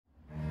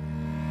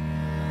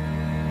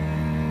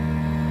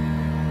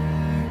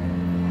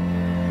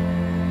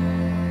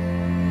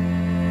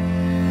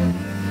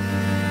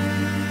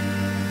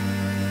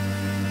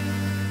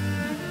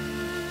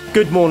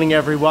Good morning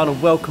everyone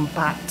and welcome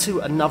back to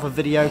another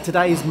video.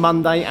 Today is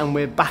Monday and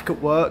we're back at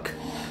work.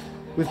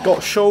 We've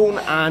got Sean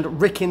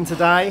and Rick in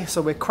today,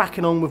 so we're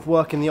cracking on with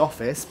work in the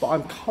office, but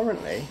I'm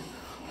currently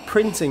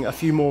printing a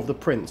few more of the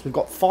prints. We've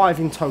got 5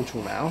 in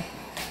total now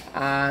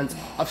and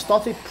I've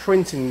started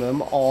printing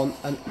them on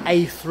an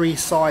A3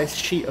 size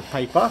sheet of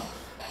paper,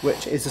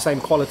 which is the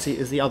same quality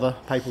as the other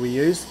paper we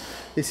use.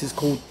 This is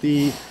called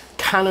the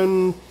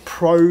Canon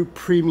Pro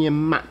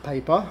Premium Matte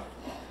Paper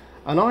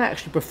and I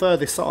actually prefer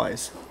this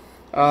size.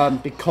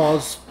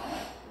 Because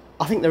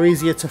I think they're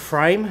easier to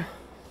frame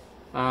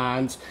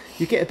and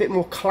you get a bit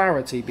more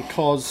clarity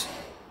because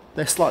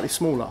they're slightly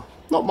smaller.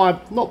 Not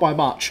by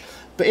much,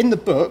 but in the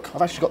book,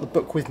 I've actually got the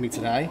book with me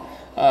today,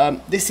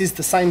 this is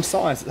the same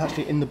size that's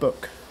actually in the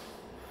book.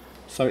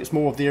 So it's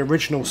more of the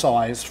original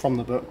size from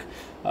the book.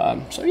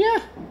 So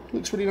yeah,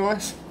 looks really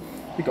nice.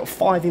 We've got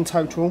 5 in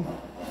total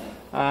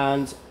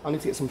and I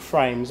need to get some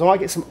frames. I might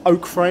get some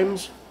oak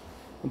frames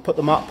and put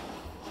them up.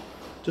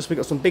 Just we've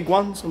got some big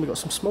ones and we've got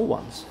some small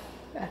ones.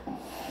 Yeah.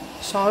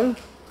 So,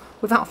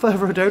 without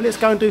further ado, let's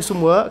go and do some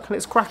work.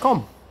 Let's crack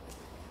on.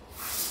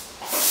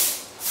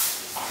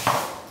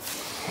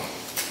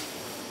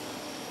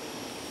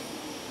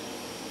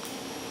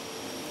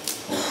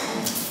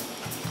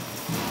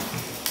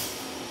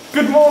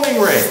 Good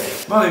morning,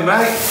 Rick. Morning,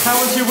 mate. How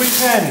was your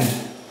weekend?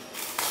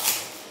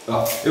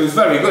 Oh, it was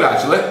very good,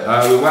 actually.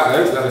 We went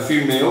out, we had a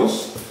few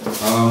meals.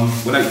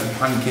 Went out for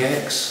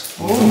pancakes,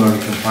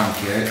 American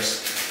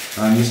pancakes.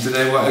 And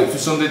yesterday we went out for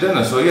Sunday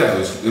dinner, so yeah, it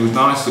was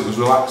nice, it was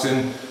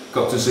relaxing,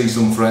 got to see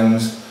some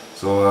friends.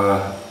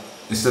 So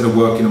instead of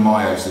working in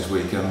my house this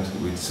weekend,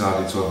 we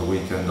decided to have a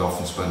weekend off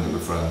and spend it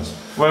with friends.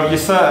 Well, you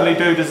certainly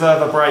do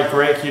deserve a break,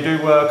 Rick, you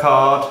do work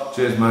hard.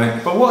 Cheers,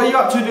 mate. But what are you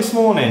up to this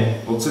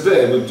morning? Well,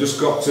 today we've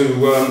just got to,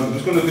 I'm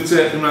just going to be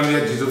taking around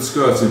the edges of the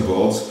skirting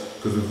boards,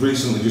 because we've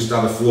recently just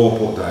had a floor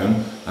put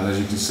down, and as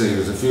you can see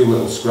there's a few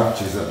little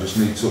scratches that just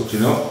need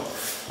touching up,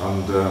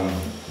 and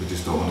we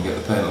just don't want to get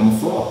the paint on the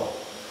floor.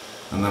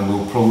 And then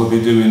we'll probably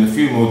be doing a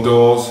few more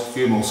doors, a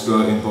few more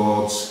skirting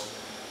boards,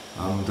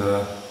 and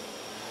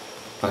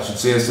that should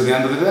see us to the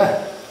end of the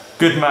day.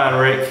 Good man,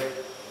 Rick.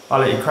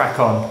 I'll let you crack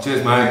on.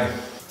 Cheers, mate.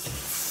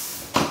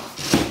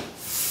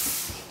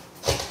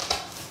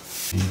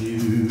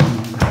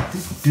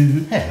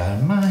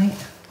 Hello, mate.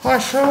 Hi,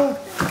 Sean.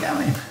 How's it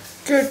going?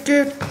 Good,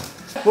 good.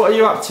 What are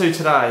you up to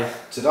today?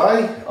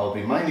 Today, I'll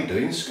be mainly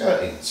doing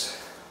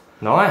skirtings.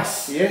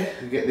 Nice. Yeah,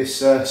 we get this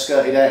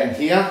skirted out in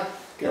here,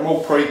 get them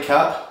all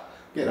pre-cut,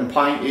 get them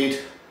painted,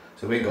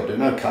 so we ain't got to do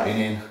no cutting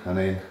in, and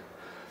then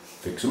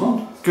fix them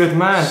on. Good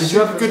man. Did you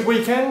have a good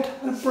weekend?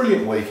 A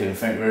brilliant weekend,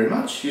 thank you very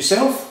much.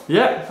 Yourself?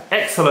 Yeah,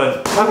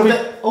 excellent.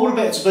 All the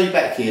better to be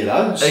back here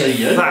though, and see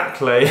you.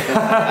 Exactly.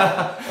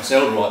 I say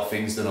all the right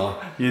things, don't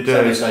I? You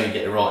do. So you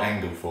get the right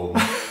angle for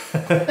me.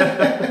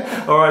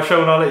 Alright,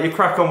 Sean, I'll let you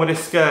crack on with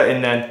this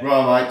skirting then.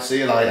 Right, mate, see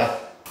you later.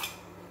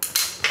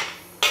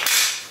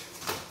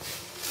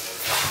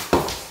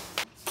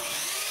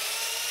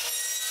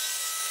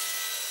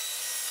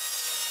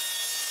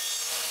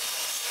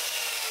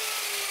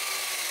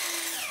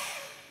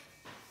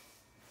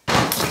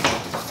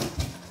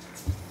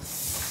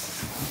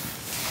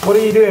 What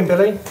are you doing,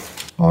 Billy?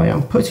 I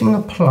am putting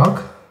a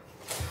plug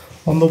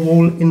on the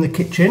wall in the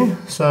kitchen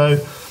so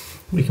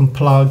we can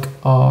plug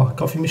our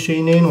coffee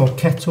machine in, or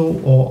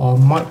kettle, or our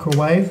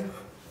microwave.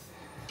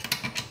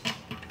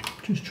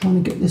 Just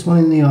trying to get this one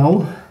in the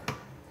hole.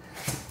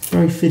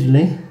 Very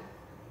fiddly.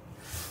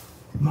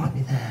 It might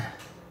be there.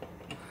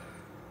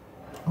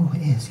 Oh,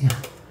 it is, yeah.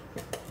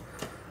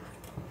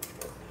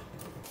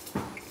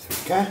 There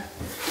we go.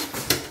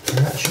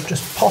 And that should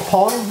just pop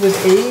on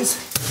with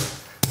ease.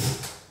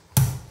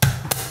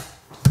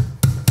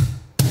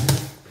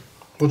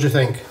 What do you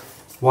think?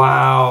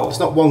 Wow. It's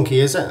not wonky,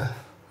 is it?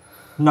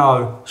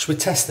 No. Should we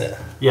test it?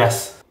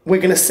 Yes. We're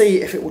going to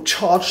see if it will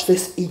charge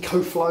this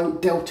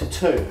EcoFlow Delta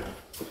 2.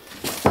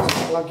 So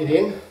plug it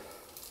in.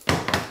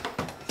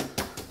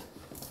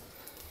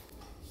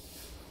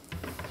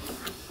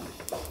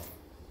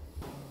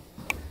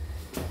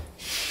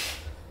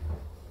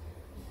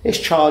 It's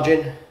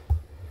charging.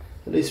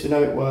 At least we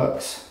know it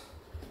works.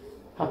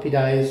 Happy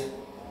days.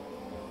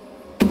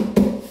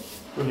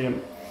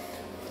 Brilliant.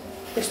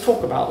 Let's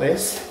talk about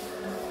this,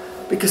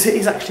 because it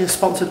is actually a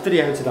sponsored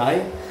video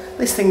today.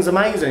 This thing's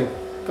amazing.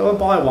 Go and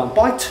buy one.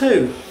 Buy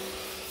 2.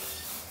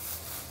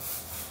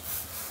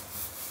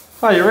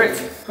 Hi Rick.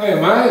 Hey,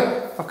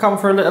 mate. I've come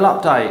for a little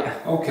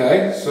update.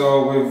 Okay,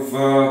 so we've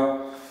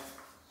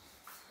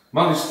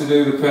managed to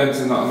do the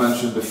painting that I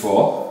mentioned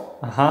before.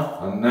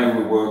 And now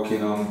we're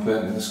working on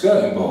painting the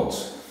skirting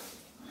boards.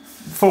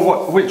 For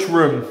what? Which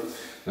room?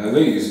 Now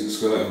these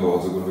skirting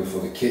boards are going to be for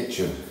the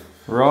kitchen.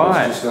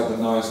 Right. So it's just had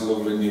a nice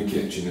lovely new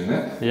kitchen in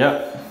it.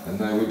 Yep. And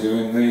now we're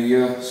doing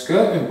the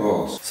skirting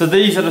boards. So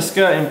these are the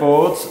skirting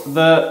boards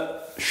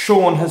that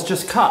Sean has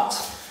just cut.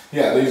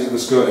 Yeah, these are the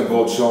skirting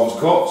boards Sean's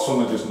cut. Some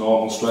are just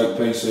normal straight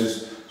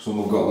pieces.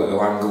 Some have got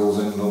little angles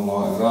in them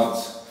like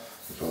that.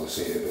 You probably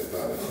see it a bit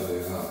better if I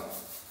do that.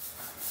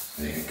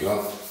 There you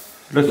go.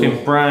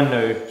 Looking brand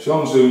new.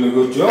 Sean's doing a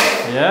good job.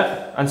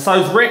 Yeah, and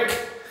so's Rick.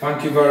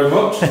 Thank you very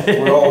much.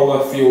 We're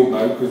all fueled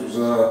now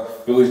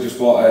because Billy's just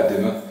bought our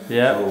dinner.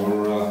 Yeah. So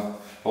we're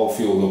all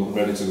fueled up and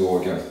ready to go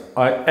again.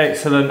 Alright,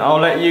 excellent. I'll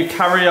let you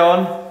carry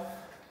on.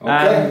 Okay.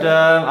 And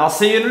I'll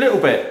see you in a little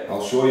bit.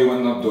 I'll show you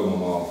when I've done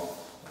them all.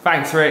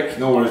 Thanks, Rick.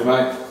 No worries,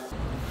 mate.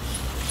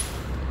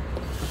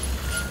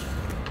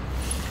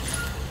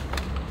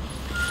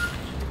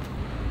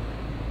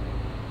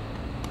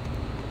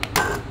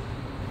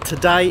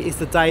 Today is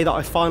the day that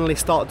I finally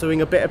start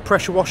doing a bit of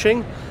pressure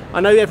washing.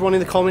 I know everyone in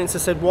the comments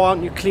has said, why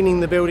aren't you cleaning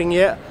the building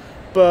yet?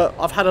 But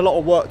I've had a lot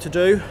of work to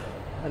do,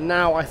 and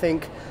now I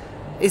think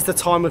is the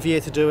time of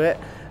year to do it.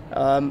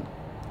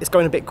 It's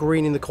going a bit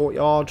green in the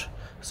courtyard,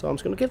 so I'm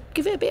just going to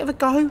give it a bit of a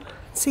go and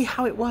see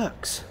how it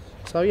works.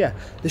 So yeah,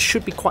 this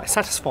should be quite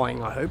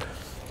satisfying, I hope.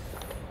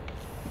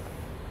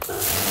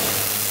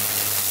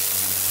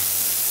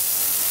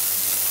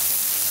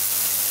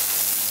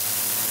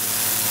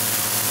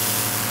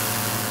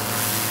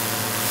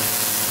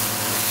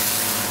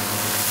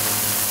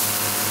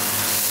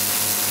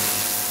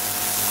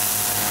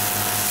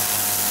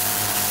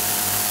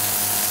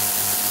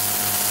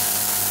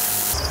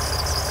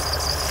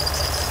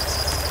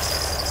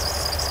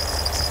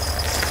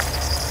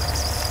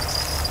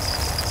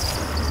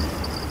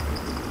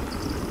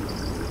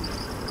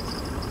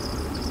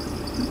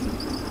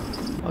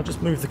 I'll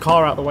just move the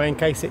car out of the way in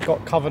case it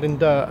got covered in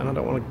dirt, and I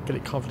don't want to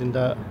get it covered in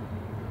dirt.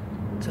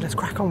 So let's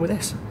crack on with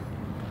this.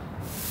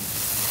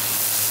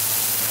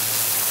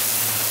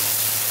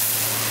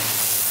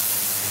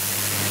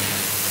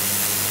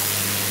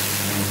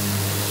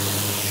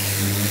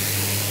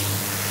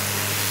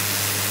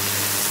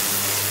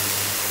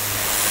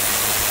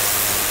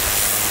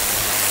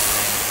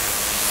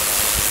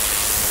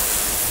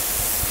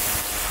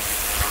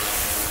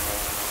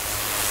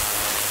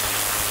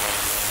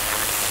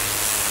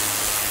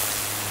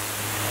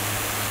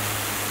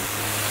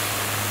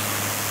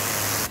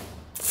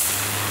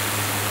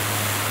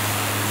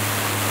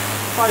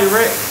 Hi,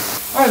 Rick.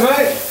 Hi,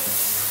 mate.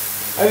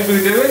 How you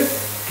been doing?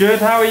 Good,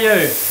 how are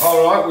you?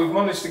 Alright, we've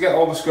managed to get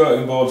all the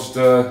skirting boards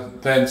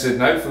painted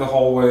now for the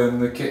hallway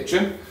and the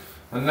kitchen.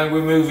 And then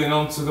we're moving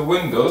on to the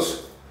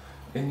windows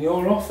in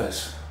your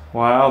office.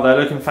 Wow, they're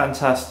looking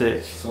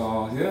fantastic.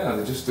 So yeah,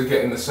 they're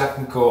getting the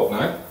second coat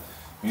now.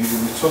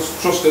 Using the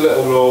trusty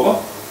little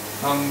roller.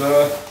 And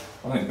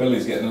I think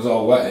Billy's getting us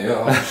all wet here.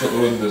 I'll shut the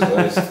windows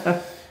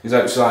there. He's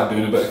outside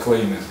doing a bit of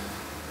cleaning.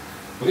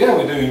 But yeah,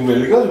 we're doing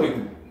really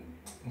good.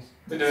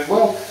 We're doing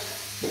well.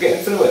 We're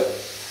getting through it.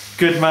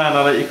 Good man,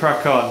 I'll let you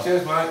crack on.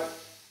 Cheers, mate.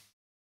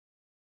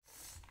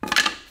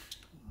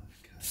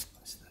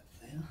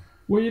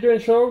 What are you doing,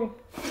 Sean?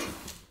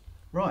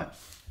 Right,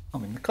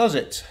 I'm in the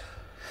closet.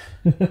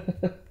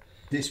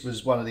 This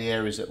was one of the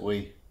areas that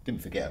we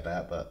didn't forget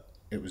about, but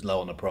it was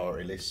low on the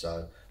priority list,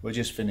 so we're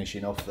just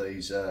finishing off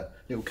these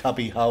little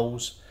cubby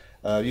holes,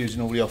 using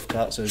all the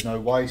offcuts so there's no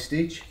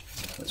wastage.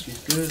 That's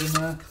just good,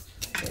 and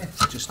yeah,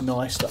 it's just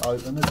nice to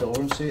open the door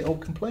and see it all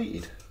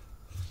completed.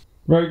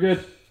 Very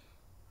good.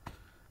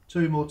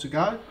 2 more to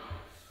go.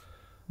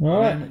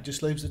 Alright. And then it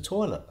just leaves the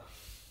toilet.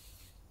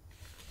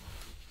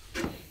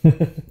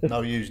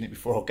 No using it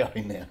before I go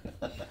in there.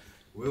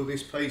 Will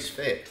this piece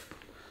fit?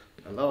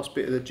 The last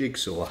bit of the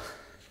jigsaw.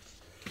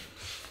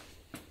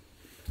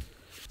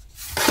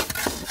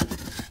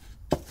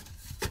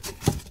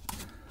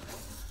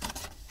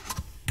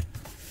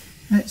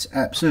 It's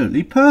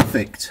absolutely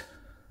perfect.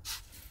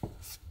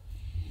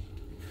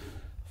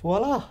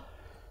 Voila.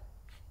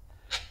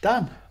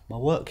 Done. My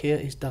work here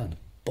is done.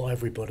 Bye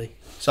everybody.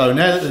 So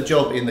now that the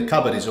job in the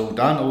cupboard is all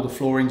done, all the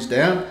flooring's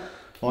down,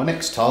 my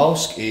next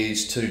task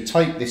is to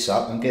tape this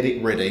up and get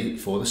it ready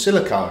for the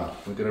silicone.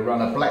 We're going to run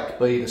a black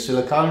bead of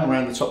silicone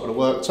around the top of the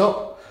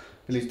worktop.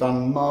 Billy's done a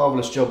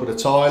marvellous job with the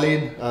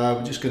tiling.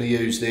 We're just going to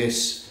use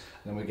this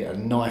and we get a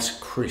nice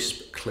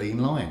crisp clean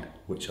line,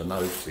 which I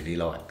know Billy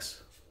likes.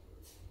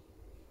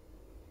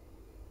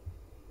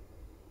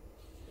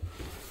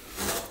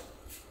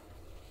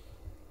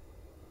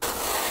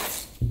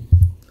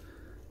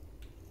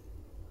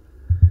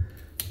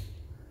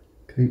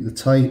 Keep the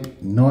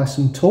tape nice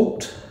and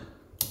taut.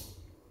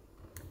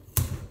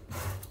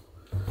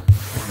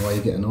 That way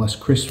you get a nice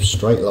crisp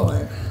straight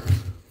line.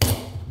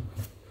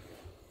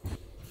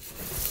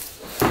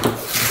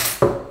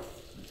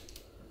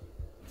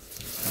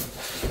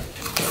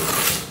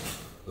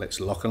 Let's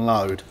lock and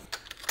load.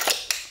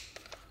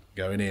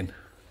 Going in.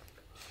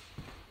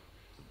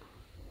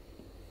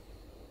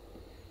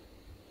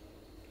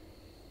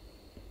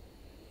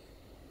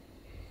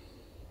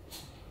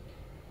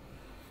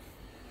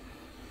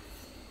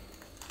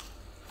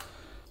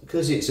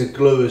 Because it's a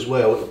glue as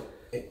well,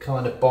 it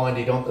kind of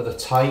binded onto the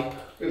tape.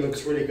 It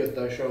looks really good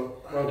though, Sean.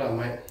 Well done,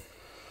 mate.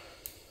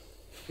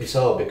 It's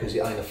hard because it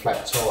ain't a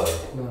flat tile.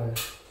 No.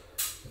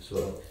 It's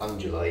sort of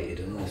undulated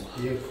and all.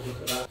 Beautiful,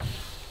 look at that.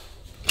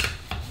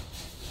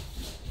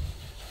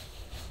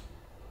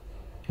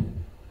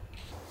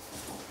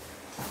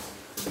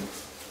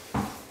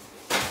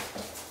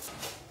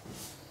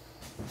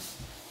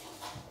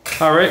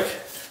 Hi, Rick.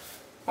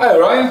 Hi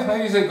Ryan,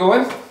 how's it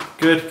going?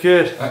 Good,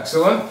 good.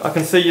 Excellent. I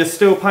can see you're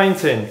still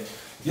painting.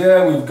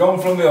 Yeah, we've gone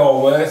from the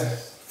hallway,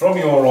 from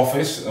your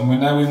office, and we're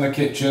now in the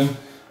kitchen.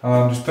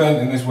 I'm just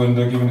painting this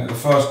window, giving it the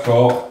first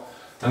coat,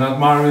 and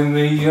admiring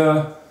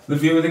the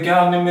view of the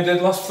gardening we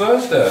did last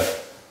Thursday.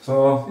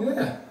 So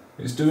yeah,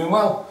 it's doing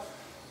well.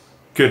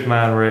 Good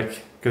man,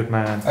 Rick. Good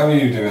man. How are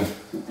you doing?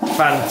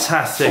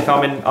 Fantastic.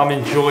 I'm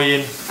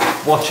enjoying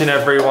watching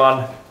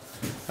everyone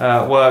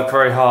work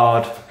very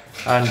hard,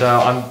 and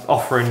I'm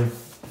offering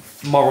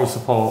moral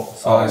support.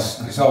 So Oh,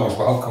 it's always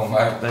welcome,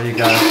 mate. there you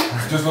go.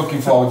 Just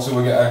looking forward till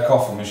we get our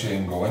coffee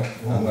machine going,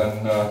 and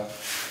then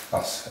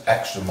that's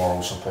extra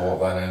moral support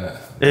then, isn't it?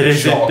 It is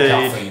Shot of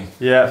indeed. caffeine.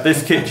 Yeah,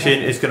 this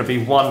kitchen is going to be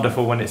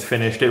wonderful when it's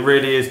finished. It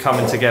really is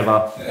coming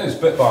together. It is,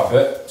 bit by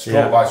bit, stroke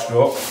Yeah. by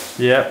stroke.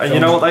 Yeah, and you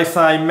know what they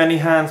say, many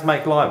hands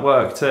make light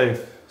work too.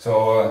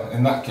 So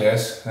in that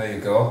case, there you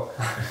go.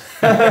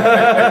 I'm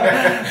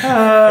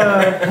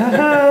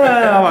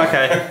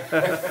okay.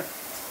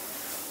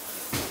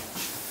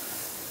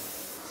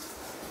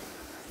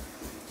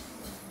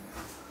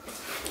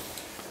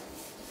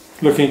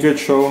 Looking good,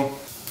 Sean.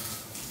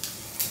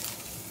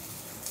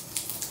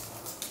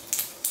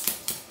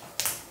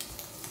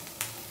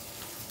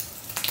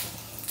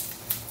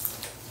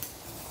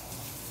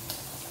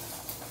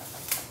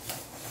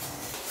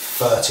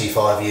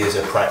 "35 years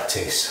of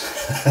practice."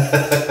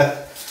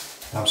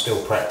 I'm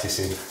still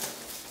practicing.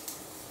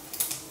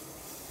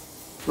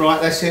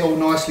 Right, that's it all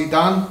nicely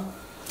done.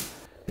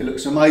 It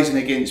looks amazing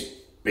against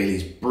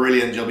Billy's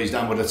brilliant job he's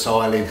done with the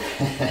tiling.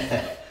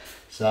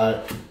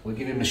 So we'll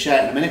give him a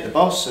shout in a minute, the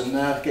boss, and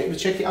get him to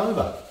check it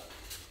over.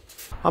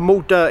 I'm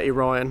all dirty,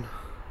 Ryan.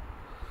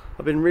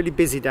 I've been really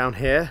busy down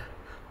here,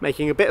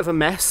 making a bit of a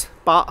mess,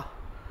 but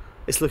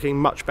it's looking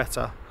much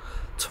better.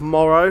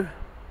 Tomorrow,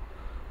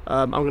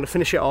 I'm going to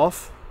finish it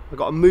off. I've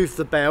got to move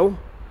the bell,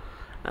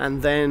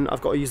 and then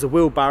I've got to use a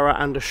wheelbarrow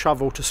and a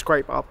shovel to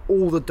scrape up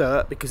all the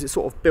dirt because it's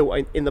sort of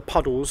built in the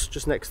puddles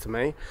just next to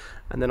me.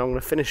 And then I'm going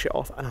to finish it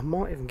off, and I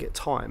might even get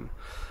time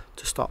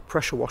to start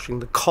pressure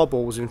washing the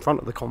cobbles in front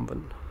of the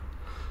convent.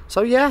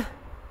 So yeah,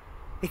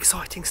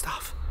 exciting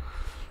stuff.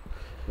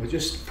 We're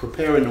just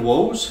preparing the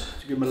walls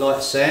to give them a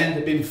light sand.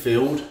 They've been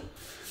filled.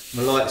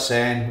 And a light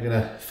sand, we're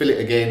going to fill it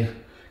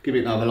again, give it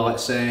another light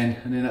sand,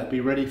 and then that'll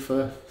be ready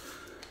for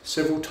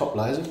several top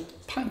layers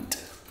of paint.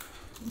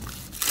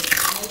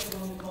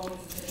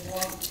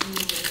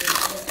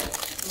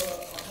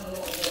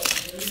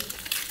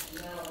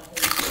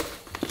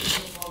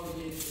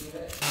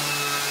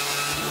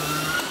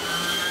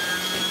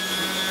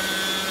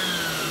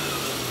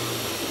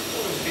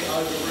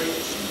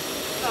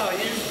 Oh,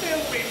 you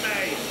filming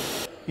me?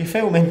 You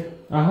filming?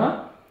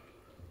 Uh-huh.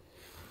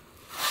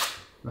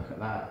 Look at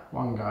that,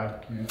 one go.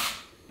 Yeah.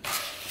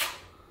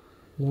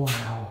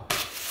 Wow.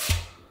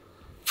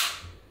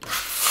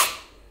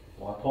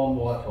 Wipe on,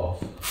 wipe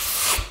off.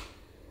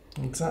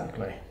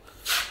 Exactly.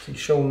 See,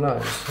 Sean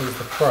knows, he's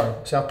the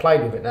pro. See, I've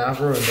played with it now, I've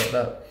ruined it,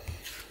 look.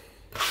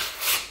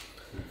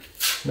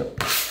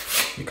 Look,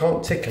 you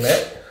can't tickle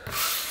it,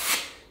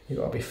 you've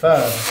got to be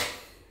firm.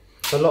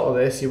 So a lot of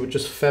this, you would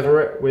just feather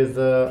it with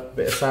a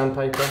bit of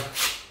sandpaper,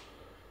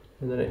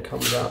 and then it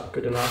comes out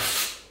good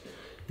enough.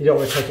 You don't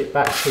want to take it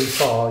back too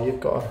far, you've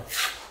got to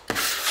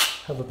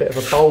have a bit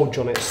of a bulge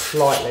on it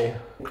slightly.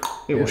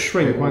 It will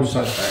shrink, won't it?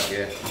 Back,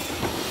 yeah.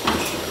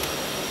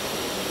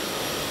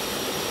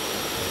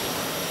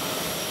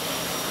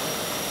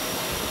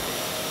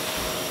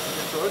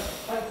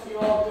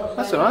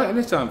 That's alright,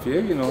 anytime for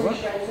you, you know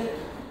that.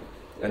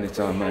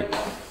 Anytime, mate.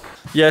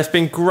 Yeah, it's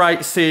been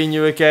great seeing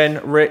you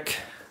again, Rick.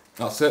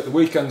 That's it, the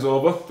weekend's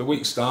over, the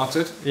week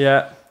started.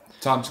 Yeah.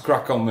 Time to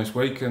crack on this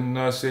week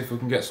and see if we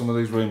can get some of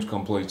these rooms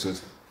completed.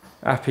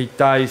 Happy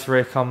days,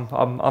 Rick.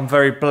 I'm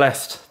very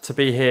blessed to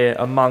be here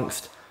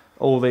amongst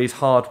all these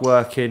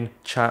hard-working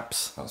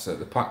chaps. That's it,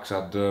 the pack's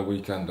had a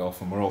weekend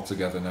off and we're all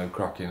together now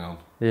cracking on.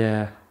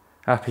 Yeah,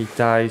 happy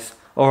days.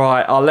 All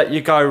right, I'll let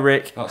you go,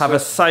 Rick. That's Have it. a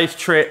safe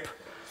trip.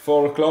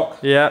 4 o'clock,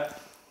 Yeah.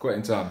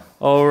 quitting time.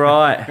 All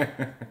right.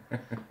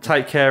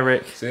 Take care,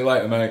 Rick. See you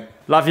later, mate.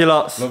 Love you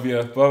lots. Love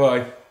you,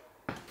 bye-bye.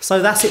 So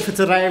that's it for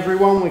today,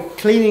 everyone. We're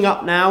cleaning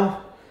up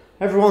now.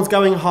 Everyone's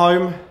going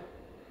home.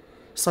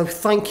 So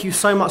thank you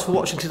so much for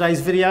watching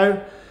today's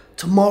video.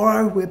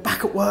 Tomorrow we're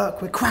back at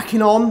work, we're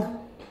cracking on.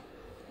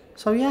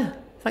 So yeah,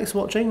 thanks for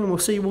watching and we'll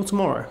see you all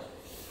tomorrow.